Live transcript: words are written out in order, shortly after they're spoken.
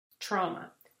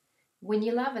trauma. When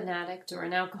you love an addict or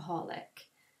an alcoholic,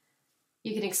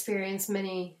 you can experience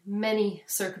many, many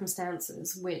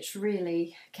circumstances which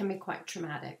really can be quite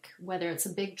traumatic, whether it's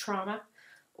a big trauma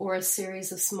or a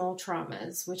series of small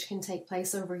traumas which can take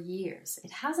place over years.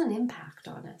 It has an impact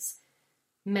on us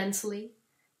mentally,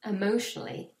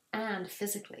 emotionally, and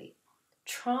physically.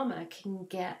 Trauma can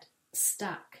get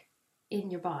stuck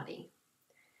in your body.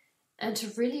 And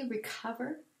to really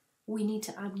recover, we need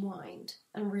to unwind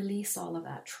and release all of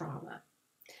that trauma.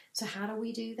 So how do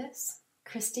we do this?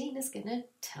 Christine is going to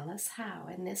tell us how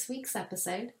in this week's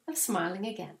episode of Smiling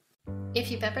Again.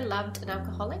 If you've ever loved an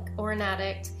alcoholic or an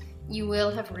addict, you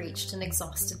will have reached an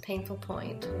exhausted, painful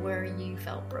point where you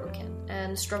felt broken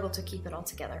and struggled to keep it all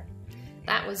together.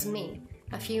 That was me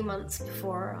a few months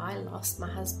before I lost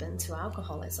my husband to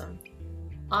alcoholism.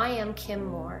 I am Kim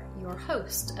Moore, your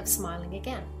host of Smiling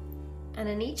Again. And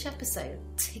in each episode,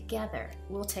 together,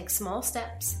 we'll take small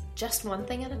steps, just one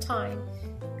thing at a time,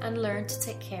 and learn to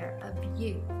take care of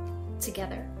you.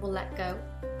 Together, we'll let go,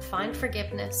 find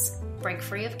forgiveness, break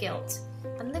free of guilt,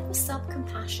 and live with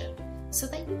self-compassion so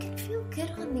that you can feel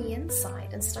good on the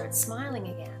inside and start smiling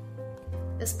again.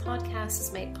 This podcast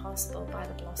is made possible by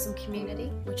the Blossom Community,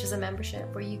 which is a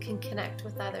membership where you can connect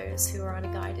with others who are on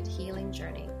a guided healing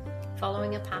journey,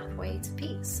 following a pathway to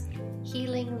peace.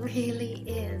 Healing really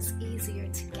is easier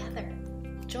together.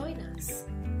 Join us.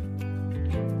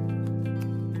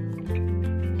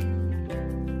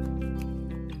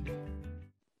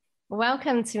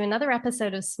 Welcome to another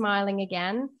episode of Smiling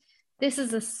Again. This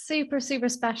is a super, super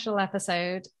special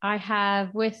episode. I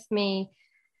have with me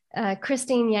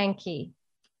Christine Yankee.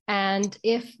 And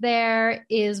if there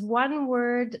is one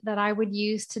word that I would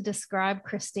use to describe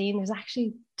Christine, there's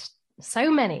actually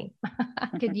so many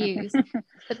I could use,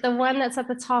 but the one that's at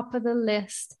the top of the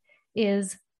list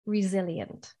is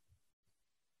resilient.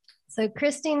 So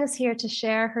Christine is here to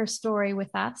share her story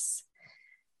with us.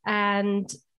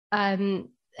 And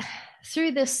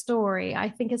through this story, I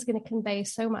think it's going to convey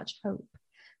so much hope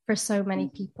for so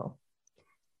many people.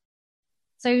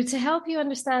 So to help you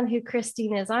understand who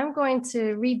Christine is, I'm going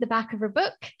to read the back of her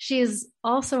book. She is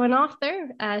also an author.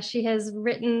 She has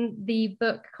written the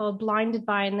book called Blinded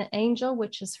by an Angel,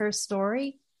 which is her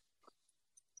story.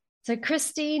 So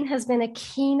Christine has been a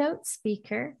keynote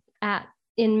speaker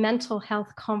in mental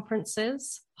health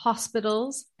conferences,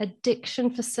 hospitals,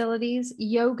 addiction facilities,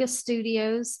 yoga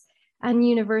studios, and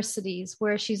universities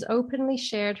where she's openly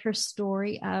shared her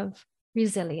story of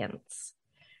resilience.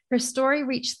 Her story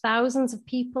reached thousands of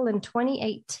people in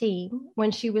 2018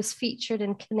 when she was featured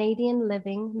in Canadian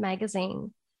Living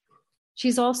magazine.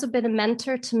 She's also been a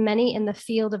mentor to many in the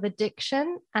field of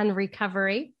addiction and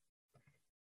recovery.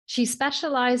 She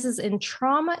specializes in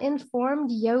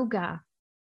trauma-informed yoga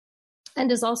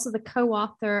and is also the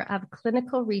co-author of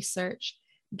clinical research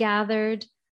gathered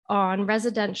on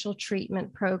residential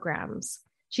treatment programs.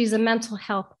 She's a mental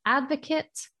health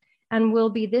advocate and will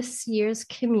be this year's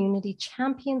community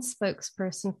champion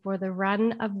spokesperson for the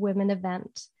Run of Women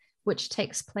event, which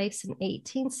takes place in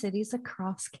 18 cities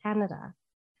across Canada.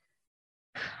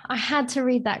 I had to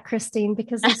read that, Christine,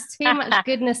 because there's too much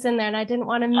goodness in there and I didn't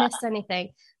want to miss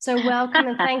anything. So welcome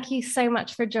and thank you so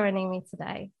much for joining me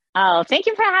today. Oh, thank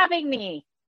you for having me.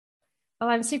 Well,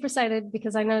 I'm super excited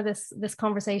because I know this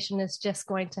conversation is just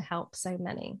going to help so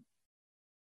many.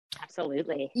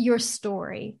 Absolutely. Your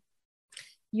story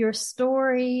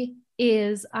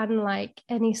is unlike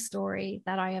any story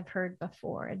that I have heard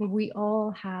before, and we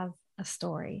all have a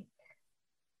story,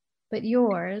 but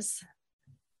yours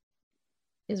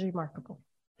is remarkable.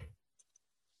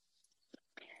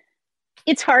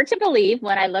 It's hard to believe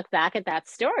when I look back at that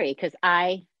story because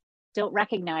I don't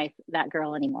recognize that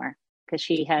girl anymore because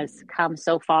she has come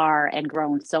so far and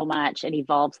grown so much and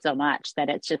evolved so much that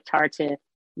it's just hard to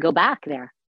go back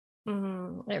there.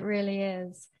 It really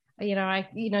is.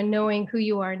 Knowing who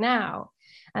you are now.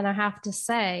 And I have to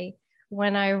say,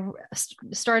 when I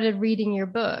started reading your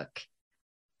book,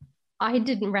 I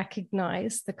didn't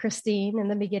recognize the Christine in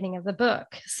the beginning of the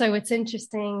book. So it's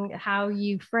interesting how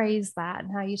you phrase that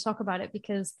and how you talk about it,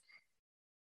 because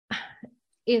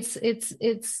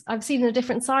I've seen a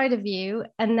different side of you,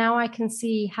 and now I can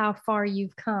see how far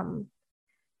you've come,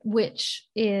 which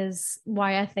is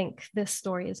why I think this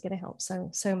story is going to help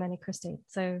so many, Christine.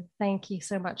 So thank you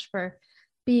so much for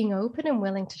being open and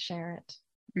willing to share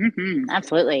it.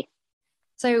 Absolutely.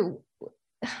 So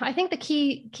I think the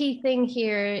key thing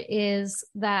here is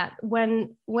that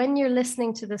when you're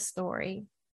listening to the story,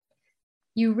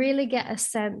 you really get a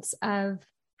sense of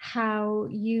how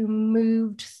you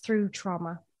moved through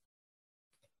trauma.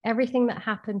 Everything that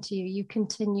happened to you, you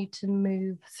continue to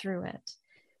move through it.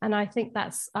 And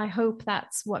I hope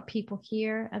that's what people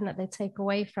hear and that they take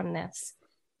away from this.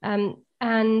 And,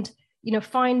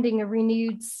 finding a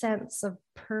renewed sense of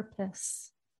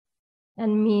purpose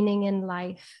and meaning in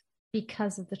life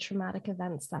because of the traumatic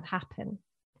events that happen.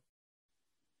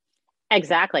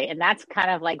 Exactly. And that's kind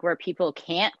of like where people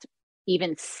can't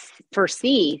even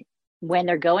foresee when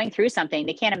they're going through something.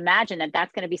 They can't imagine that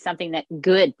that's going to be something that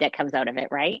good that comes out of it,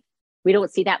 right? We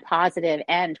don't see that positive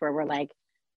end where we're like,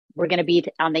 we're going to be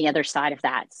on the other side of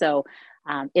that. So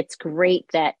it's great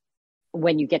that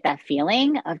when you get that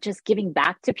feeling of just giving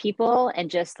back to people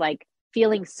and just like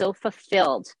feeling so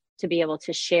fulfilled to be able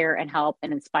to share and help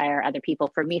and inspire other people.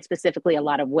 For me specifically, a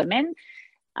lot of women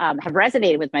have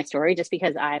resonated with my story just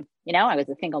because I was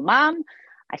a single mom.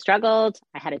 I struggled.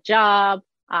 I had a job.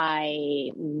 I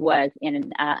was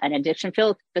in an addiction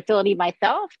facility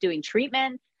myself doing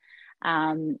treatment.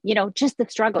 Just the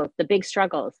struggles, the big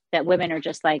struggles that women are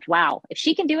just like, wow, if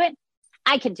she can do it,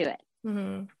 I can do it.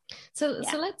 Mm-hmm. So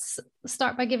let's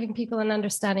start by giving people an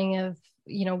understanding of,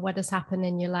 what has happened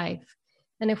in your life.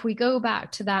 And if we go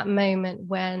back to that moment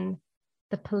when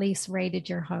the police raided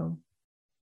your home,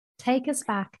 take us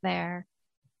back there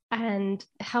and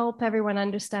help everyone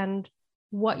understand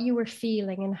what you were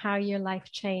feeling and how your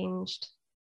life changed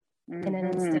in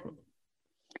an instant.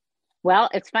 Well,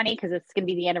 it's funny because it's going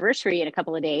to be the anniversary in a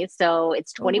couple of days. So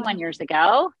it's 21 years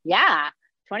ago. Yeah.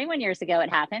 21 years ago it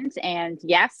happened. And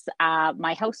yes,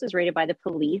 my house was raided by the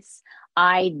police.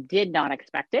 I did not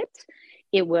expect it.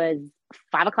 It was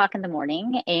 5:00 in the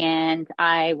morning and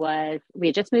we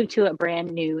had just moved to a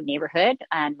brand new neighborhood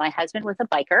and my husband was a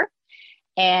biker.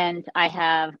 And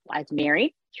I was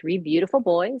married, 3 beautiful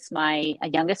boys. My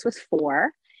youngest was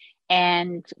 4.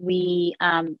 And we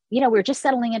we're just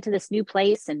settling into this new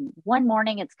place. And one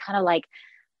morning it's kind of like,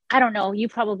 I don't know, you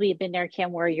probably have been there,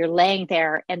 Kim, where you're laying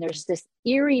there and there's this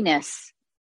eeriness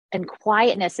and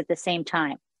quietness at the same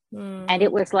time. Mm. And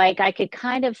it was like, I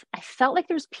felt like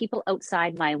there was people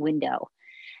outside my window.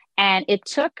 And it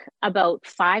took about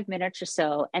 5 minutes or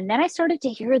so. And then I started to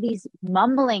hear these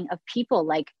mumbling of people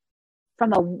like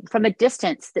from a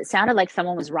distance that sounded like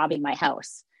someone was robbing my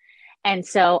house. And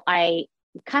so I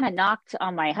kind of knocked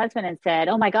on my husband and said,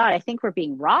 "Oh my God, I think we're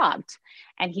being robbed."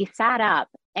 And he sat up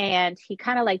and he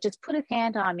kind of like just put his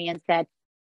hand on me and said,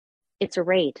 "It's a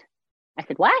raid." I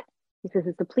said, "What?" He says,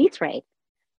 "It's a police raid."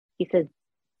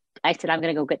 I said, "I'm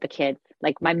going to go get the kids."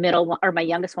 Like my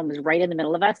youngest one was right in the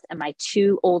middle of us. And my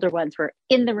 2 older ones were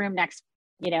in the room next,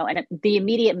 and the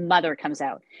immediate mother comes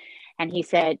out. And he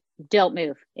said, "Don't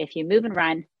move. If you move and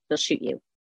run, they'll shoot you."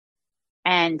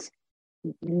 And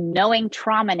knowing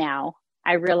trauma now,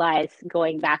 I realized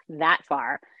going back that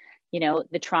far,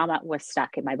 the trauma was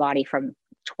stuck in my body from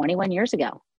 21 years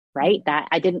ago, right? That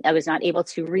I was not able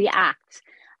to react.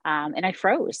 And I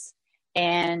froze.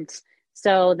 And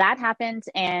so that happened.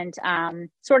 And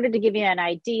sort of to give you an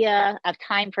idea of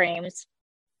timeframes,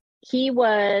 he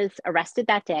was arrested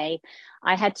that day.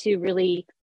 I had to really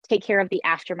take care of the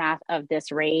aftermath of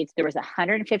this raid. There was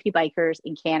 150 bikers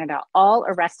in Canada, all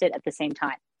arrested at the same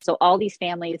time. So all these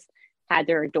families had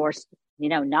their doors,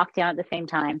 knocked down at the same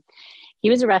time. He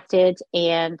was arrested,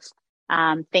 and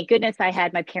thank goodness I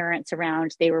had my parents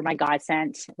around. They were my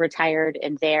godsend, retired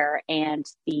and there. And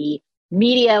the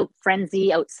media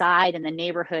frenzy outside in the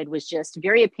neighborhood was just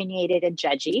very opinionated and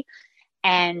judgy.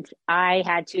 And I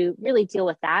had to really deal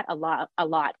with that a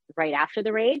lot right after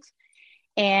the raid.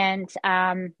 And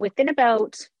within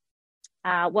about,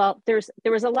 there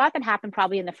was a lot that happened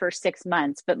probably in the first 6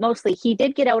 months, but mostly he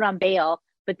did get out on bail,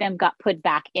 but then got put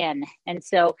back in. And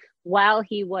so while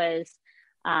he was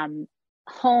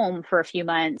home for a few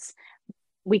months,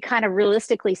 we kind of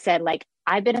realistically said, like,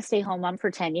 I've been a stay-home mom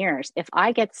for 10 years. If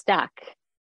I get stuck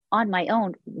on my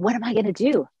own, what am I going to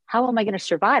do? How am I going to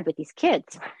survive with these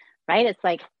kids? Right? It's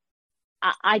like,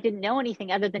 I didn't know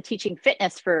anything other than teaching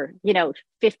fitness for,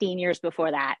 15 years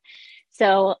before that.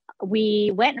 So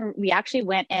we actually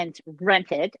went and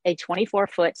rented a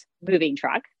 24-foot moving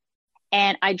truck,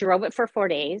 and I drove it for 4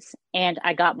 days, and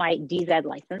I got my DZ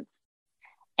license.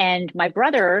 And my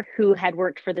brother, who had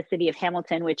worked for the city of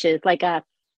Hamilton, which is like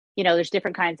there's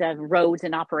different kinds of roads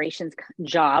and operations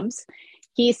jobs.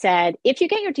 He said, "If you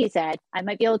get your DZ, I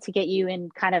might be able to get you in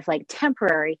kind of like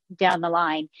temporary down the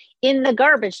line in the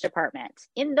garbage department,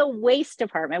 in the waste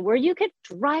department, where you could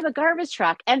drive a garbage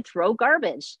truck and throw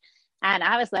garbage." And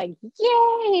I was like,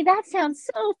 "Yay, that sounds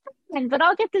so fun, but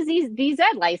I'll get the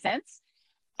DZ license."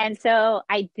 And so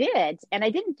I did, and I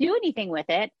didn't do anything with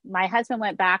it. My husband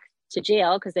went back to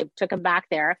jail because they took him back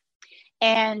there.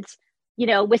 And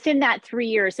within that 3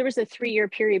 years, there was a 3-year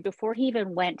period before he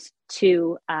even went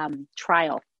to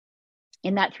trial.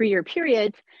 In that 3-year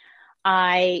period,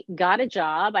 I got a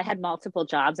job. I had multiple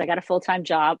jobs. I got a full-time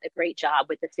job, a great job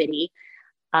with the city.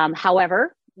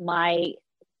 However, my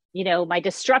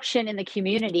disruption in the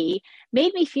community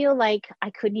made me feel like I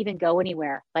couldn't even go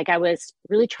anywhere. Like I was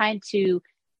really trying to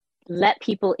let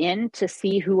people in to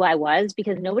see who I was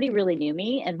because nobody really knew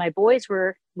me. And my boys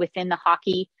were within the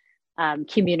hockey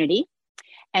community.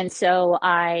 And so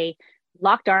I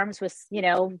locked arms with,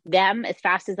 them as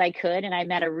fast as I could. And I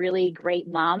met a really great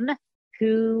mom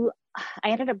who I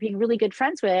ended up being really good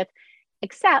friends with,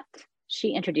 except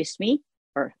she introduced me,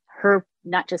 or her,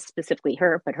 not just specifically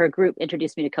her, but her group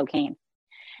introduced me to cocaine.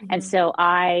 And so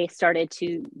I started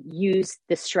to use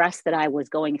the stress that I was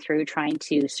going through trying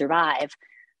to survive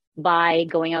by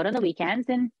going out on the weekends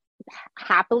and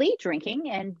happily drinking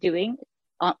and doing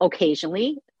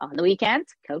occasionally on the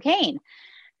weekends cocaine.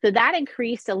 So that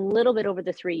increased a little bit over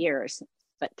the 3 years.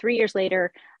 But 3 years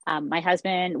later, my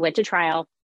husband went to trial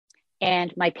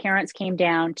and my parents came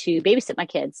down to babysit my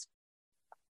kids.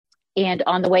 And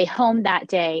on the way home that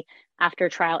day, after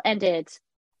trial ended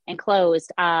and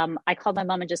closed, I called my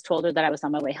mom and just told her that I was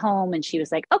on my way home. And she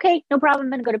was like, okay, no problem.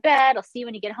 I'm going to go to bed. I'll see you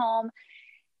when you get home.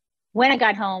 When I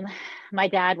got home, my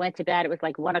dad went to bed. It was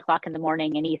like 1 o'clock in the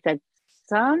morning. And he said,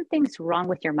 something's wrong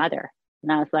with your mother.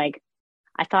 And I was like,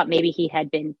 I thought maybe he had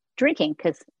been drinking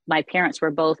because my parents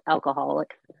were both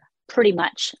alcoholic, pretty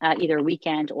much either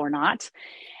weekend or not.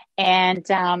 And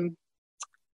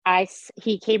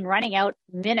he came running out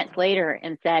minutes later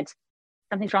and said,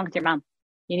 something's wrong with your mom.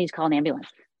 You need to call an ambulance.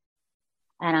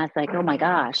 And I was like, oh my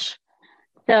gosh.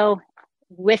 So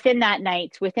within that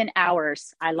night, within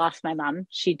hours, I lost my mom.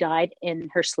 She died in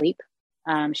her sleep.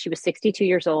 She was 62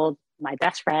 years old, my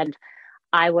best friend.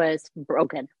 I was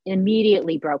broken,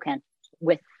 immediately broken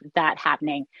with that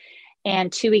happening.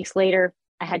 And 2 weeks later,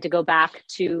 I had to go back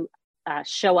to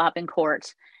show up in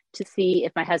court to see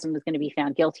if my husband was going to be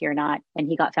found guilty or not. And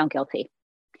he got found guilty.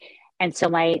 And so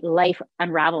my life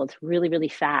unraveled really, really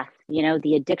fast.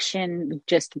 The addiction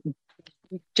just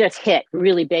hit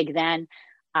really big then.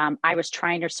 I was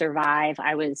trying to survive.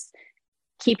 I was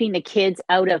keeping the kids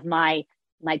out of my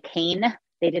pain.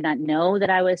 They did not know that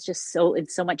I was just in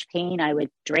so much pain. I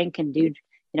would drink and do,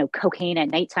 cocaine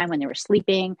at nighttime when they were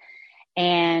sleeping.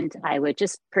 And I would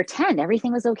just pretend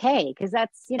everything was okay. Cause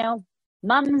that's,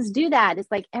 moms do that.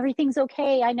 It's like, everything's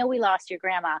okay. I know we lost your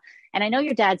grandma and I know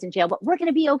your dad's in jail, but we're going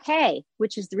to be okay,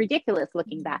 which is ridiculous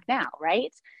looking back now.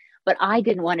 Right. But I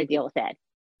didn't want to deal with it.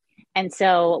 And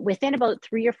so within about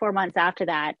 3 or 4 months after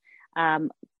that,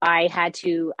 I had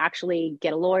to actually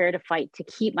get a lawyer to fight to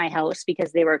keep my house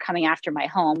because they were coming after my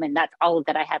home. And that's all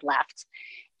that I had left.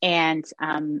 And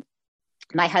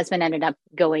my husband ended up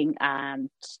going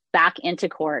back into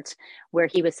court where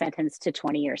he was sentenced to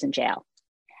 20 years in jail.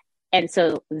 And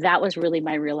so that was really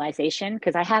my realization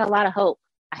because I had a lot of hope.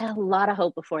 I had a lot of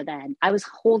hope before then. I was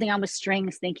holding on with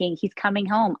strings thinking he's coming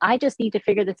home. I just need to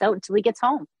figure this out until he gets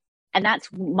home. And that's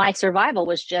my survival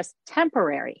was just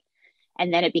temporary.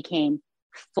 And then it became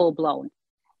full blown.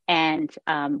 And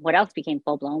what else became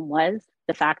full blown was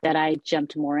the fact that I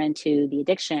jumped more into the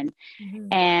addiction.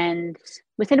 And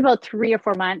within about 3 or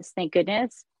 4 months, thank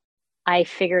goodness, I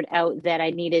figured out that I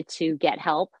needed to get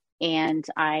help. And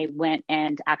I went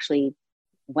and actually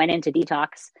went into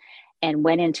detox and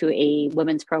went into a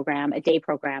women's program, a day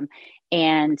program,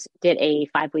 and did a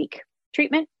 5-week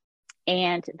treatment.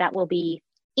 And that will be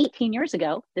 18 years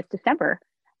ago, this December,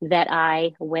 that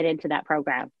I went into that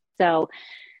program. So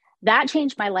that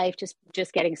changed my life,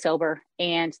 just getting sober.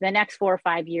 And the next 4 or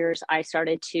 5 years, I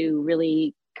started to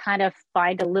really kind of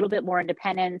find a little bit more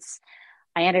independence.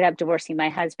 I ended up divorcing my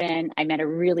husband. I met a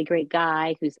really great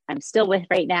guy who's I'm still with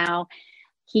right now.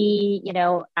 He,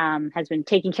 has been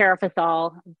taking care of us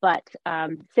all. But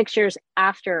 6 years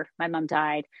after my mom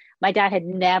died, my dad had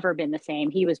never been the same.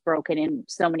 He was broken in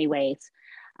so many ways.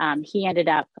 He ended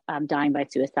up dying by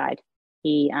suicide.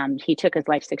 He took his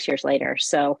life 6 years later.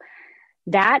 So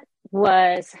that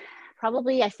was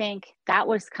probably, I think that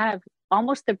was kind of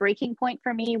almost the breaking point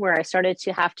for me where I started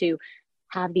to have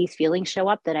these feelings show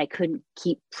up that I couldn't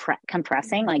keep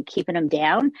compressing, like keeping them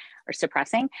down or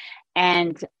suppressing.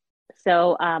 And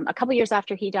so a couple of years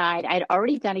after he died, I'd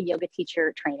already done a yoga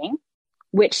teacher training,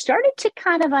 which started to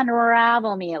kind of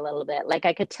unravel me a little bit. Like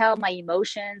I could tell my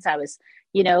emotions. I was,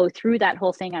 through that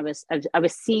whole thing, I was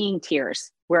seeing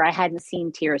tears where I hadn't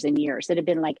seen tears in years. It had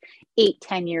been like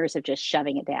 8-10 years of just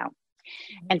shoving it down.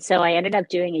 And so I ended up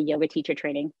doing a yoga teacher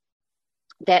training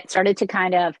that started to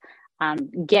kind of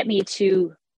get me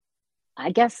to,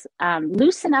 I guess,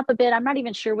 loosen up a bit. I'm not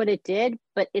even sure what it did,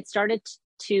 but it started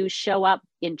to show up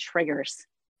in triggers.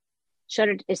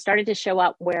 It started to show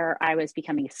up where I was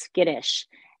becoming skittish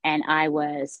and I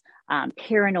was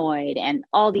paranoid, and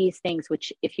all these things,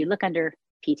 which if you look under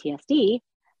PTSD,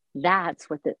 that's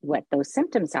what those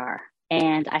symptoms are.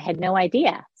 And I had no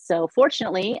idea. So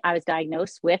fortunately, I was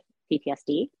diagnosed with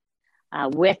PTSD,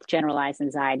 with generalized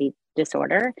anxiety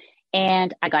disorder,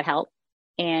 and I got help,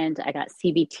 and I got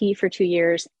CBT for 2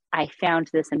 years. I found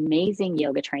this amazing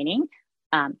yoga training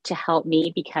to help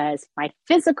me, because my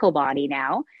physical body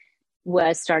now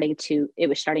was starting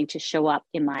to show up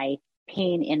in my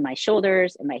pain in my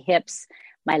shoulders and my hips,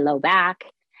 my low back.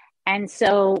 And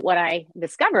so what I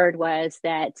discovered was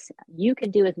that you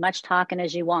can do as much talking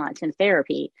as you want in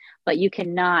therapy, but you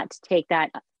cannot take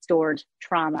that stored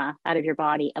trauma out of your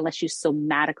body unless you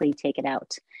somatically take it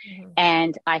out. Mm-hmm.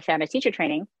 And I found a teacher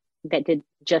training that did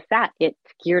just that. It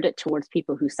geared it towards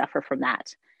people who suffer from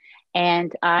that.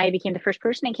 And I became the first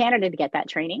person in Canada to get that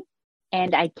training.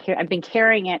 And I've been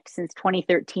carrying it since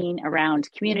 2013 around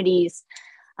communities.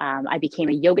 I became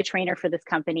a yoga trainer for this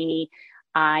company.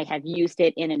 I have used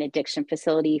it in an addiction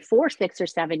facility for 6 or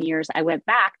 7 years. I went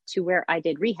back to where I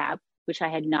did rehab, which I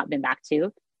had not been back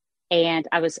to. And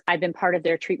I've been part of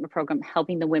their treatment program,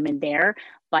 helping the women there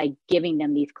by giving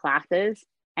them these classes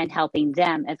and helping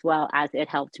them as well as it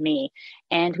helped me.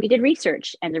 And we did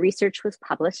research, and the research was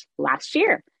published last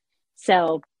year.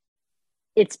 So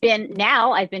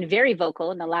I've been very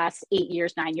vocal in the last 8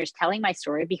 years, 9 years, telling my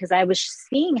story, because I was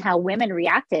seeing how women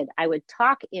reacted. I would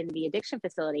talk in the addiction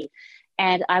facility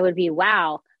and I would be,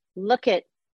 wow, look at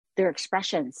their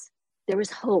expressions. There was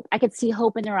hope. I could see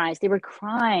hope in their eyes. They were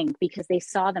crying because they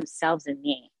saw themselves in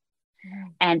me.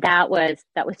 And that was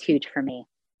huge for me.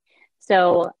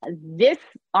 So this,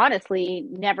 honestly,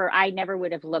 I never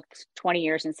would have looked 20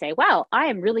 years and say, wow, I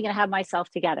am really going to have myself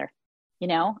together.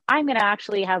 I'm going to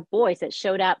actually have boys that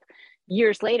showed up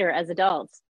years later as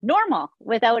adults, normal,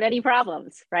 without any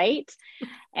problems, right?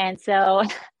 And so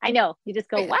I know, you just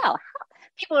go, wow.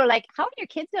 People are like, how are your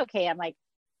kids okay? I'm like,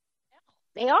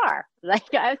 they are.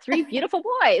 Like, I have 3 beautiful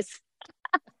boys.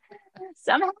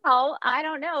 Somehow, I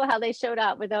don't know how they showed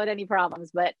up without any problems,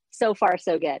 but so far,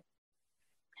 so good.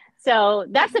 So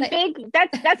that's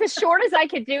that's as short as I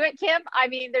could do it, Kim. I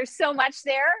mean, there's so much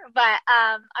there, but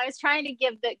I was trying to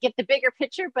give the bigger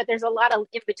picture, but there's a lot of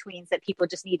in-betweens that people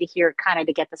just need to hear kind of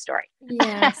to get the story.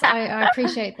 Yes, I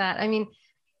appreciate that. I mean,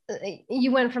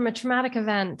 you went from a traumatic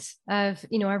event of,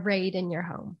 a raid in your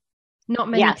home. Not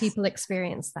many people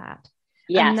experience that.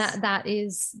 Yes. And that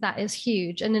is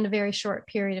huge. And in a very short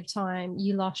period of time,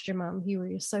 you lost your mom, who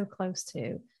you were so close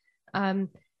to.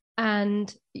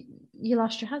 And you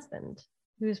lost your husband,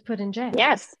 who was put in jail.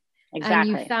 Yes,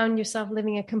 exactly. And you found yourself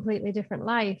living a completely different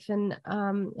life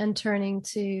and turning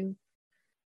to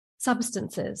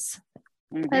substances.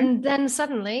 Mm-hmm. And then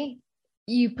suddenly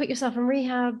you put yourself in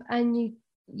rehab and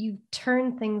you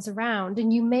turn things around,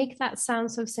 and you make that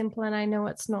sound so simple. And I know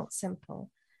it's not simple.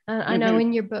 I know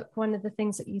in your book, one of the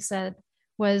things that you said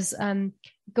was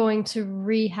going to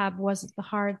rehab wasn't the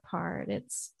hard part.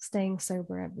 It's staying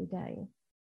sober every day.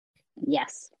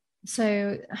 Yes.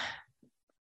 So,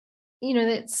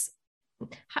 it's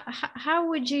how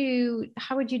would you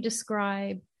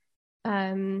describe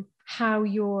how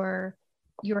your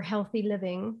healthy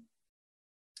living,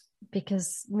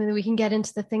 because we can get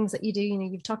into the things that you do.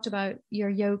 You've talked about your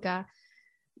yoga.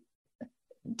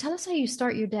 Tell us how you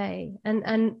start your day,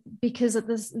 and because at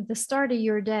the start of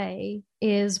your day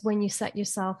is when you set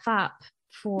yourself up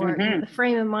for the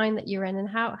frame of mind that you're in, and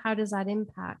how does that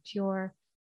impact your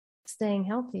staying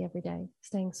healthy every day,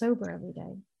 staying sober every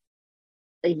day?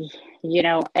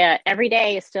 Every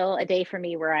day is still a day for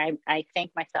me where I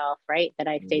thank myself, right, that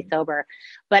I stay sober.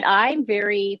 But I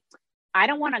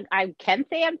can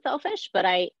say I'm selfish, but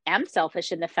I am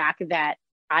selfish in the fact that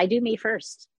I do me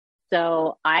first.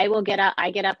 So I get up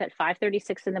at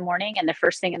 5:36 in the morning. And the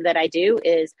first thing that I do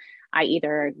is I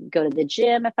either go to the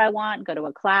gym if I want, go to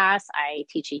a class, I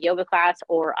teach a yoga class,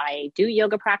 or I do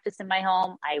yoga practice in my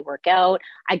home. I work out,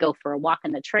 I go for a walk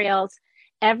in the trails.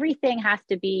 Everything has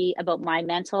to be about my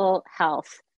mental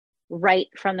health right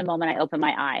from the moment I open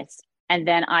my eyes. And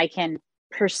then I can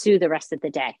pursue the rest of the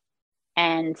day.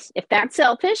 And if that's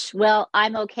selfish, well,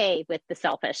 I'm okay with the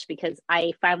selfish, because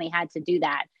I finally had to do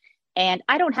that. And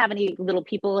I don't have any little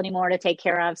people anymore to take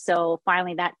care of. So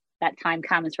finally that time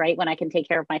comes, right, when I can take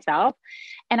care of myself.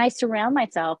 And I surround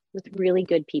myself with really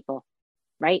good people,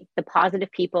 right? The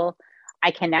positive people.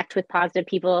 I connect with positive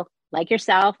people like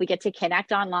yourself. We get to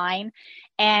connect online.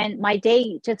 And my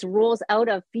day just rolls out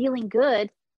of feeling good,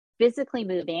 physically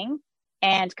moving,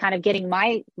 and kind of getting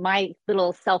my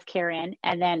little self-care in,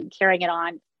 and then carrying it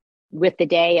on with the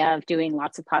day of doing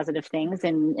lots of positive things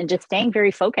and just staying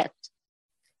very focused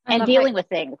and dealing with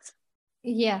things.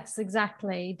 Yes,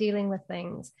 exactly. Dealing with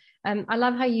things. I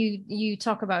love how you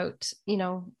talk about,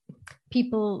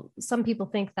 some people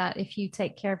think that if you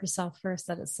take care of yourself first,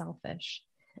 that it's selfish.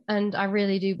 And I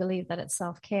really do believe that it's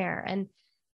self-care. And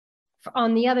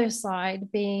on the other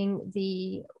side, being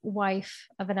the wife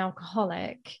of an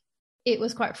alcoholic, it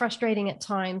was quite frustrating at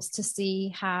times to see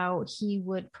how he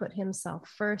would put himself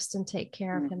first and take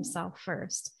care of himself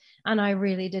first. And I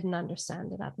really didn't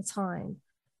understand it at the time.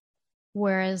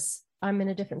 Whereas I'm in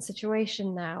a different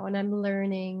situation now and I'm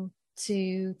learning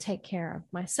to take care of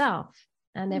myself.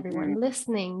 And everyone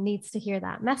listening needs to hear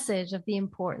that message of the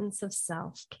importance of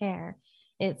self-care.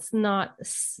 It's not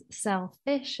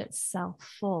selfish, it's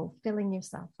self-full, filling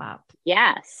yourself up.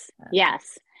 Yes,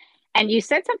 yes. And you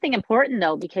said something important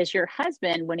though, because your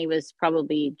husband, when he was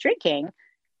probably drinking,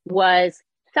 was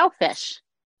selfish.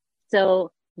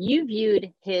 So you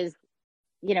viewed his,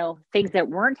 things that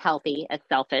weren't healthy as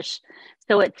selfish.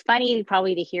 So it's funny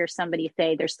probably to hear somebody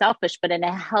say they're selfish, but in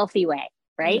a healthy way,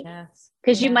 right? Yes.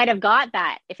 Because you Yeah. might have got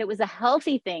that. If it was a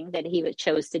healthy thing that he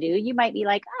chose to do, you might be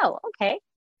like, oh, okay,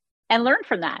 and learn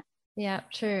from that. Yeah,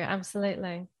 true.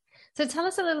 Absolutely. So tell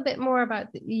us a little bit more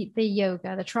about the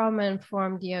yoga, the trauma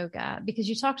informed yoga, because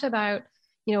you talked about,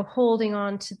 holding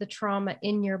on to the trauma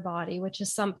in your body, which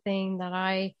is something that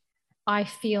I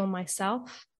feel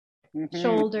myself. Mm-hmm.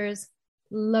 Shoulders,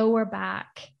 lower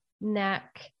back,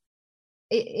 neck,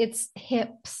 it's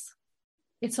hips,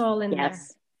 it's all in there.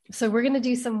 Yes. So we're going to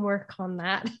do some work on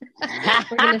that.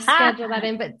 We're going to schedule that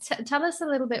in, but tell us a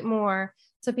little bit more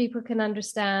so people can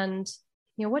understand,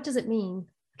 what does it mean,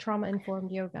 trauma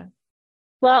informed yoga?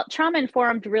 Well, trauma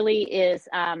informed really is,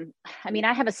 I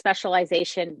have a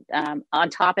specialization on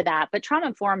top of that, but trauma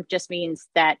informed just means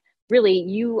that really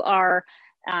you are,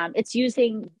 it's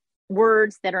using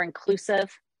words that are inclusive.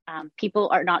 People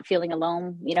are not feeling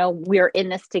alone. We're in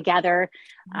this together.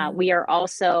 We are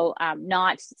also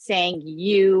not saying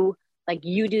like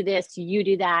you do this, you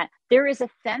do that. There is a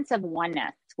sense of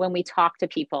oneness when we talk to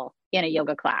people in a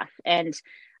yoga class. And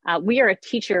we are a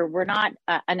teacher. We're not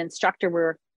an instructor.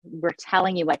 We're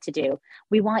telling you what to do.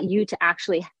 We want you to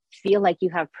actually feel like you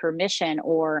have permission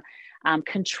or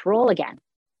control again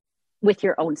with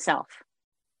your own self.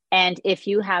 And if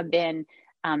you have been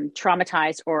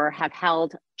traumatized or have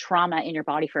held trauma in your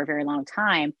body for a very long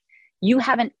time, you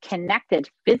haven't connected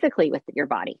physically with your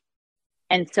body.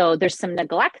 And so there's some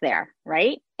neglect there,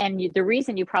 right? And the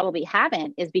reason you probably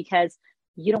haven't is because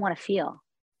you don't want to feel,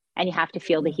 and you have to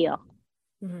feel to heal.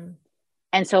 Mm-hmm.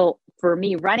 And so for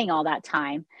me running all that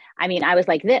time, I was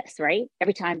like this, right?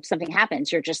 Every time something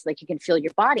happens, you're just like, you can feel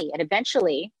your body. And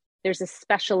eventually there's a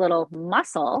special little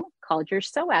muscle called your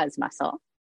psoas muscle.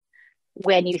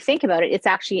 When you think about it,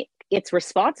 it's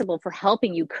responsible for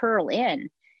helping you curl in.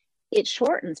 It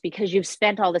shortens because you've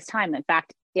spent all this time. In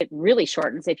fact, it really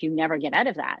shortens if you never get out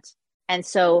of that. And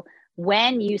so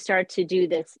when you start to do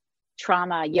this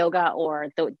trauma yoga or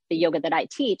the yoga that I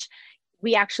teach,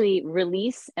 we actually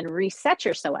release and reset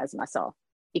your psoas muscle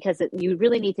because you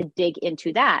really need to dig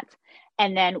into that.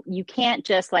 And then you can't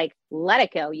just like let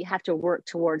it go. You have to work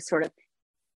towards sort of,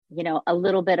 a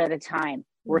little bit at a time,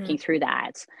 working through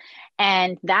that.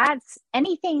 And that's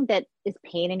anything that is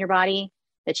pain in your body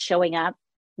that's showing up.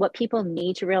 What people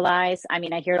need to realize, I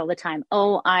hear it all the time.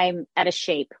 Oh, I'm out of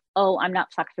shape. Oh, I'm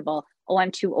not flexible. Oh,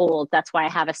 I'm too old. That's why I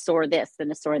have a sore this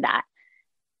and a sore that.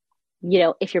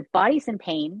 If your body's in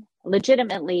pain,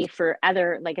 legitimately for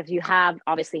other, like if you have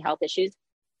obviously health issues,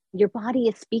 your body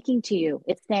is speaking to you.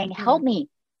 It's saying, help me,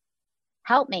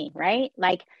 right?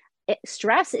 Like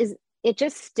stress it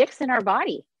just sticks in our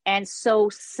body. And so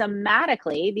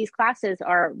somatically, these classes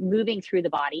are moving through the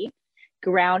body,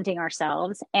 grounding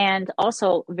ourselves, and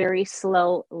also very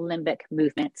slow limbic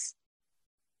movements.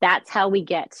 That's how we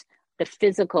get the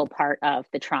physical part of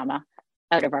the trauma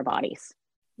out of our bodies.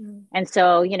 And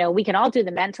so, we can all do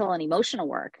the mental and emotional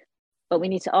work, but we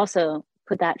need to also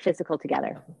put that physical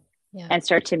together and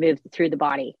start to move through the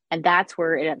body. And that's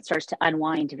where it starts to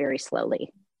unwind very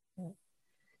slowly.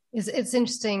 It's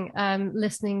interesting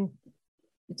listening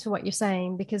to what you're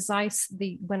saying, because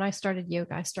when I started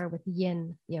yoga, I started with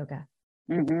yin yoga.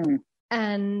 Mm-hmm.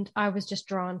 And I was just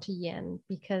drawn to yin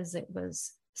because it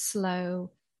was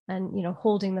slow and,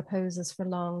 holding the poses for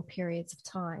long periods of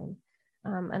time.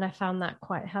 And I found that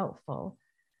quite helpful.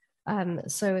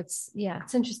 So it's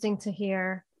interesting to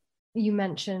hear you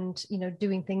mentioned,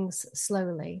 doing things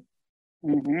slowly.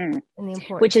 Mm-hmm. And the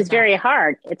importance, which is very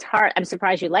hard. It's hard. I'm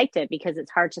surprised you liked it because it's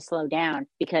hard to slow down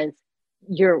because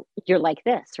you're like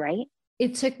this, right?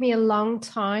 It took me a long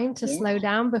time to slow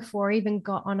down before I even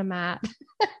got on a mat.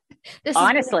 This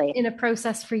Honestly, has been in a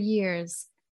process for years.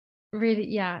 really,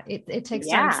 yeah, it takes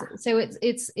time. Yeah. So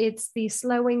it's the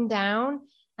slowing down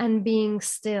and being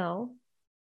still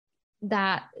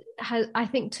that I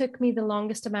think took me the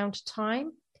longest amount of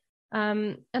time.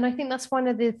 And I think that's one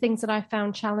of the things that I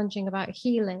found challenging about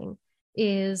healing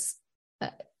is uh,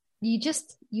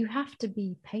 you have to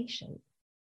be patient.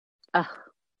 Oh,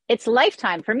 it's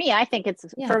lifetime for me. I think it's for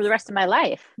the Yes, rest of my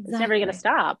life. It's never going to exactly.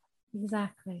 stop.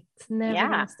 Exactly. It's never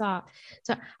going Yeah, to stop.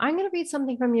 So I'm going to read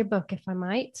something from your book, if I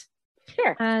might.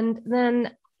 sure. And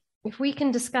then if we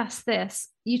can discuss this,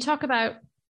 you talk about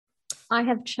I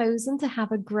have chosen to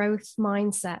have a growth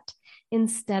mindset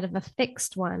instead of a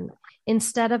fixed one.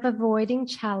 Instead of avoiding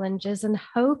challenges and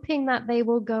hoping that they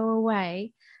will go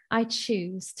away, I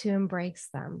choose to embrace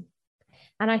them.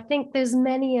 And I think there's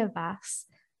many of us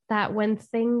that when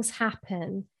things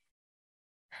happen,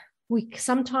 we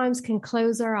sometimes can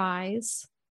close our eyes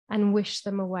and wish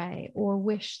them away or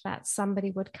wish that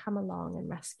somebody would come along and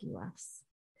rescue us.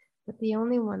 But the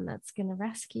only one that's going to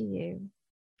rescue you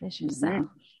is yourself.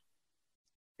 Mm-hmm.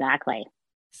 Exactly.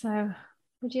 So,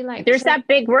 would you like There's to that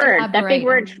big word, elaborate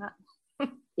word. on that?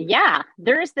 Yeah,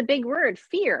 there's the big word,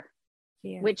 fear,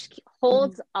 Fear. which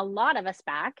holds a lot of us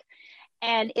back.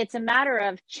 And it's a matter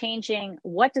of changing,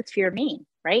 what does fear mean,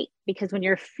 right? Because when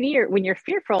you're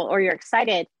fearful or you're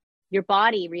excited, your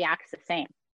body reacts the same.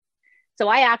 So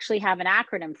I actually have an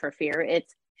acronym for fear.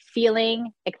 It's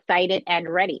feeling, excited, and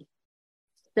ready.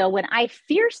 So when I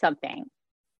fear something,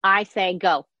 I say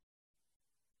go,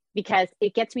 because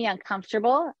it gets me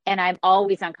uncomfortable, and I'm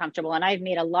always uncomfortable. And I've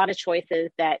made a lot of choices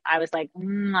that I was like,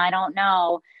 I don't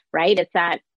know, right? It's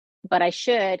that, but I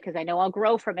should, because I know I'll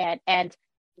grow from it. And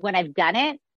when I've done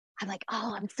it, I'm like,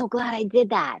 oh, I'm so glad I did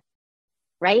that,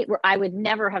 right? Where I would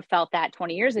never have felt that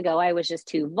 20 years ago. I was just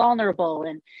too vulnerable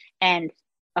and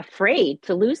afraid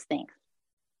to lose things,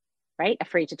 right?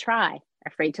 Afraid to try,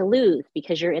 afraid to lose,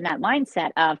 because you're in that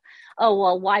mindset of, oh,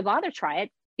 well, why bother try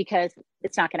it? Because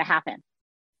it's not going to happen.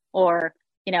 Or,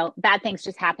 bad things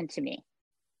just happened to me,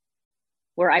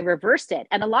 where I reversed it.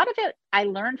 And a lot of it I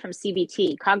learned from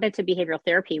CBT, cognitive behavioral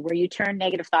therapy, where you turn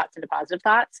negative thoughts into positive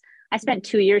thoughts. I spent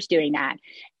 2 years doing that.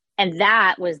 And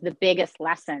that was the biggest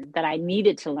lesson that I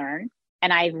needed to learn.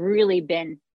 And I've really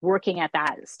been working at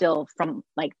that still from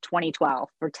like 2012.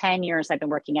 For 10 years, I've been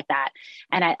working at that.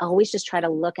 And I always just try to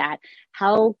look at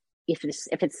how, if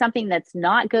it's something that's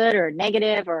not good or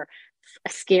negative or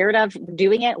scared of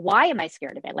doing it, why am I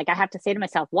scared of it? Like, I have to say to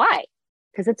myself, why?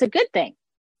 Because it's a good thing,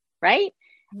 right?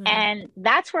 And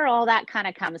that's where all that kind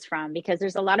of comes from, because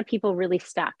there's a lot of people really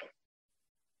stuck.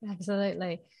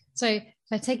 Absolutely. So if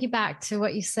I take you back to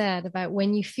what you said about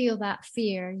when you feel that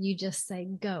fear, you just say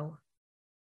go.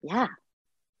 Yeah.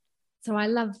 So I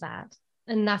love that.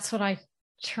 And that's what I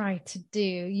try to do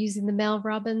using the Mel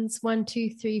Robbins 1, 2,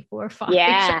 3, 4, 5.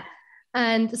 Yeah.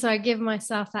 And so I give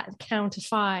myself that count of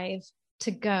 5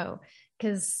 to go.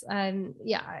 Because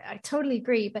I totally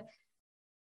agree. But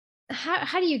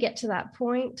how do you get to that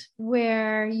point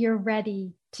where you're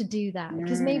ready to do that?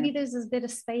 Because maybe there's a bit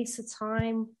of space of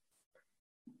time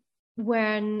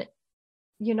when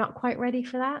you're not quite ready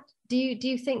for that. Do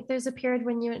you think there's a period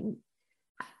when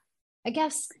I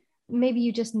guess maybe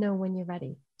you just know when you're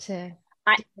ready to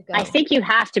go. I think you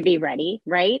have to be ready,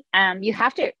 right? You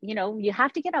have to, you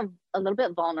have to get a little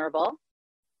bit vulnerable.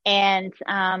 And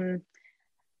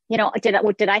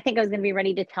did I think I was going to be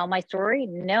ready to tell my story?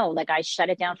 No, like, I shut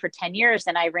it down for 10 years,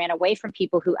 and I ran away from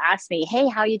people who asked me, hey,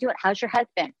 how you doing? How's your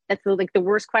husband? That's like the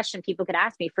worst question people could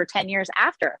ask me for 10 years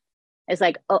after. It's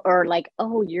like, or like,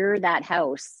 oh, you're that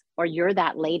house, or you're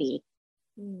that lady.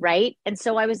 Right. And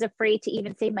so I was afraid to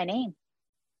even say my name.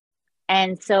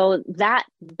 And so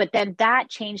but then that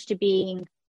changed to being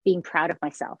proud of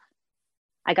myself.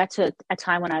 I got to a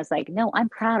time when I was like, no, I'm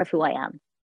proud of who I am.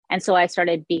 And so I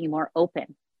started being more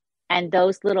open. And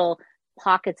those little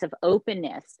pockets of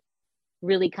openness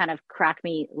really kind of cracked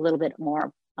me a little bit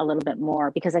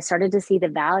more, because I started to see the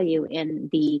value in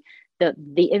the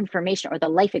information or the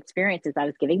life experiences I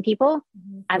was giving people.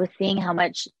 I was seeing how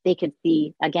much they could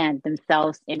see, again,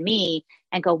 themselves in me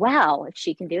and go, wow, if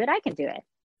she can do it, I can do it.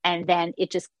 And then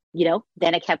it just,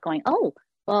 then it kept going, oh,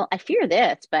 well, I fear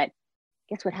this, but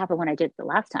guess what happened when I did it the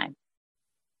last time?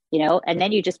 And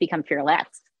then you just become fearless.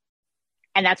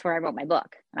 And that's where I wrote my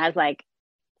book. And I was like,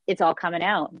 it's all coming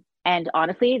out. And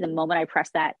honestly, the moment I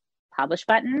pressed that publish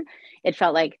button, it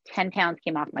felt like 10 pounds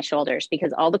came off my shoulders,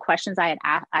 because all the questions I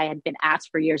had been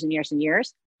asked for years and years and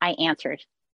years, I answered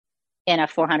in a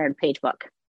 400-page book.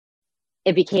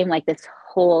 It became like this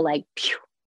whole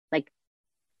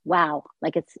wow,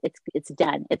 like it's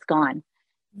done, it's gone.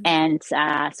 And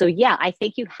so yeah, I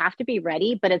think you have to be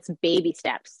ready, but it's baby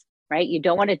steps. right? You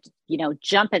don't want to,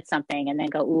 jump at something and then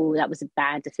go, ooh, that was a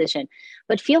bad decision,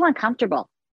 but feel uncomfortable.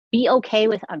 Be okay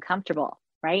with uncomfortable,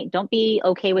 right? Don't be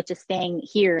okay with just staying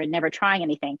here and never trying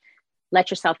anything. Let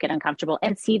yourself get uncomfortable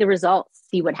and see the results,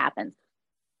 see what happens.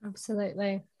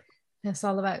 Absolutely. It's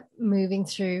all about moving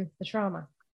through the trauma.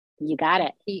 You got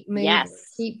it. Keep moving,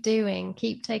 yes. Keep doing,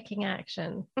 keep taking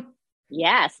action.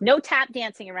 Yes. No tap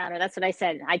dancing around her. That's what I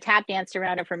said. I tap danced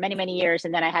around it for many, many years,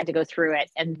 and then I had to go through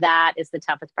it. And that is the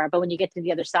toughest part. But when you get to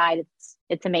the other side,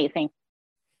 it's amazing.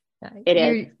 It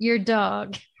is. Your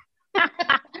dog.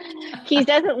 He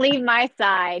doesn't leave my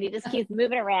side. He just keeps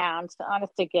moving around.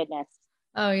 Honest to goodness.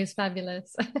 Oh, he's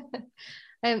fabulous.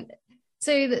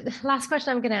 So the last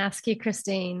question I'm going to ask you,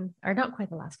 Christine, or not quite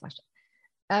the last question.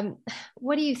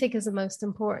 What do you think is the most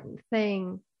important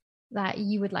thing that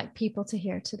you would like people to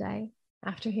hear today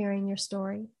after hearing your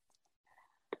story?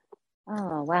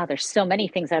 Oh, wow. There's so many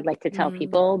things I'd like to tell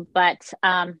people, but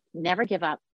never give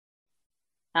up.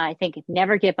 I think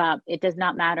never give up. It does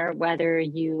not matter whether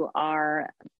you are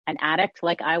an addict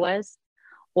like I was,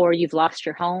 or you've lost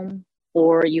your home,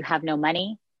 or you have no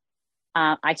money.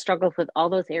 I struggled with all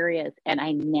those areas and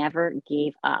I never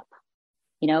gave up.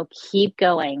 Keep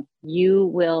going.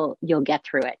 You'll get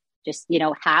through it. Just,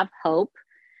 have hope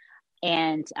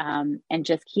and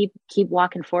just keep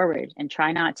walking forward and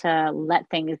try not to let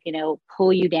things,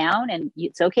 pull you down. And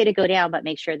it's okay to go down, but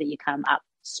make sure that you come up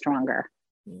stronger.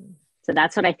 So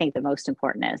that's what I think the most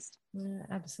important is. Yeah,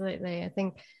 absolutely. I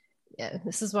think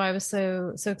this is why I was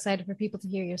so excited for people to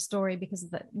hear your story, because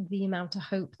of the amount of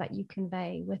hope that you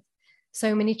convey with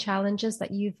so many challenges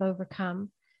that you've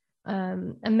overcome.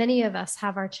 And many of us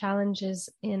have our challenges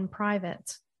in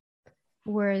private,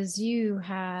 whereas you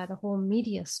had a whole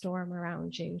media storm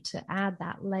around you to add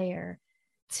that layer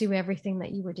to everything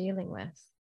that you were dealing with.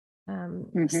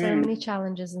 So many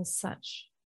challenges in such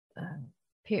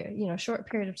short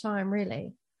period of time,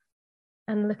 really.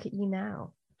 And look at you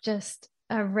now, just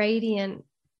a radiant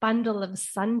bundle of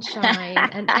sunshine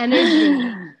and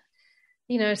energy.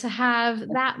 To have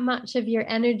that much of your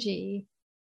energy,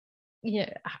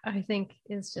 I think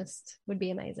would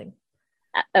be amazing.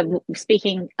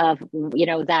 Speaking of,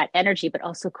 that energy, but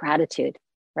also gratitude,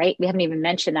 right? We haven't even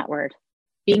mentioned that word.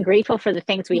 Being grateful for the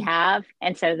things we have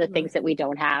instead of the things that we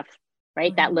don't have,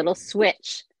 right? That little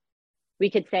switch. We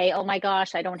could say, oh my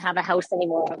gosh, I don't have a house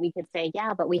anymore. But we could say,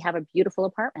 yeah, but we have a beautiful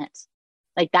apartment.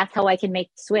 Like, that's how I can make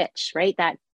the switch, right?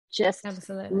 That just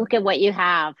Absolutely. Look at what you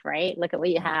have, right? Look at what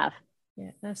you have.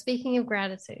 Yeah. Now, speaking of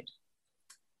gratitude,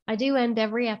 I do end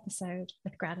every episode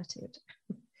with gratitude.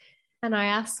 And I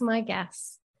ask my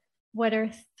guests, what are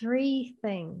 3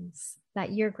 things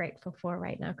that you're grateful for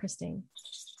right now, Christine?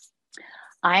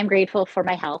 I'm grateful for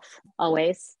my health,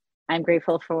 always. I'm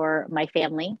grateful for my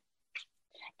family.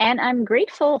 And I'm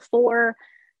grateful for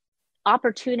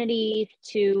opportunity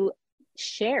to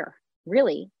share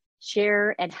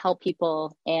and help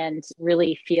people and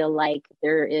really feel like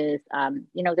there is,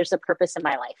 there's a purpose in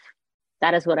my life.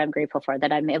 That is what I'm grateful for,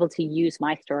 that I'm able to use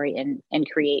my story and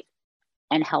create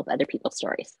and help other people's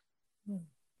stories.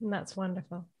 That's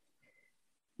wonderful.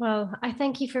 Well, I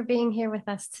thank you for being here with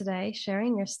us today,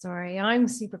 sharing your story. I'm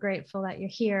super grateful that you're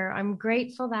here. I'm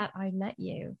grateful that I met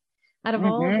you. Out of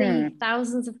all the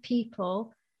thousands of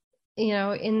people,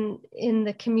 in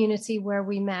the community where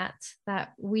we met,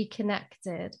 that we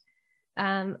connected.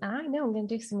 And I know I'm going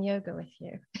to do some yoga with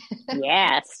you.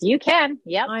 Yes, you can.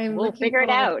 Yep. We'll figure it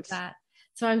out.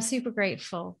 So I'm super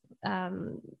grateful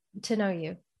to know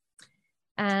you.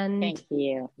 And thank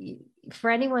you.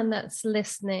 For anyone that's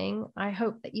listening, I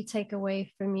hope that you take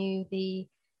away from you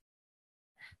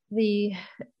the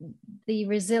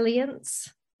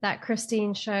resilience that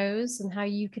Christine shows, and how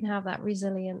you can have that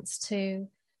resilience too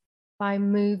by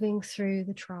moving through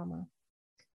the trauma.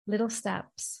 Little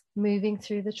steps, moving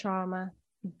through the trauma.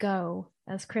 Go,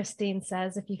 as Christine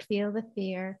says, if you feel the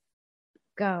fear,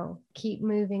 go, keep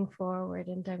moving forward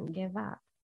and don't give up.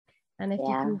 And if you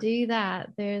can do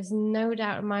that, there's no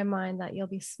doubt in my mind that you'll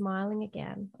be smiling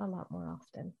again a lot more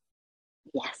often.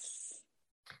 Yes.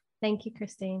 Thank you,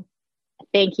 Christine.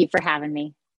 Thank you for having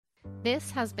me. This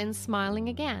has been Smiling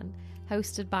Again,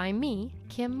 hosted by me,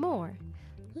 Kim Moore.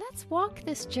 Let's walk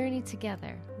this journey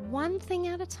together, one thing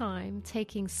at a time,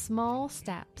 taking small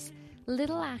steps,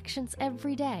 little actions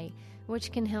every day,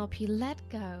 which can help you let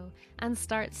go and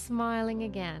start smiling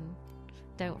again.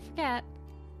 Don't forget,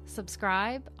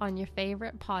 subscribe on your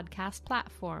favorite podcast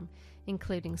platform,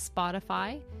 including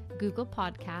Spotify, Google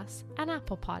Podcasts, and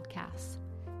Apple Podcasts.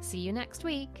 See you next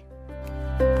week.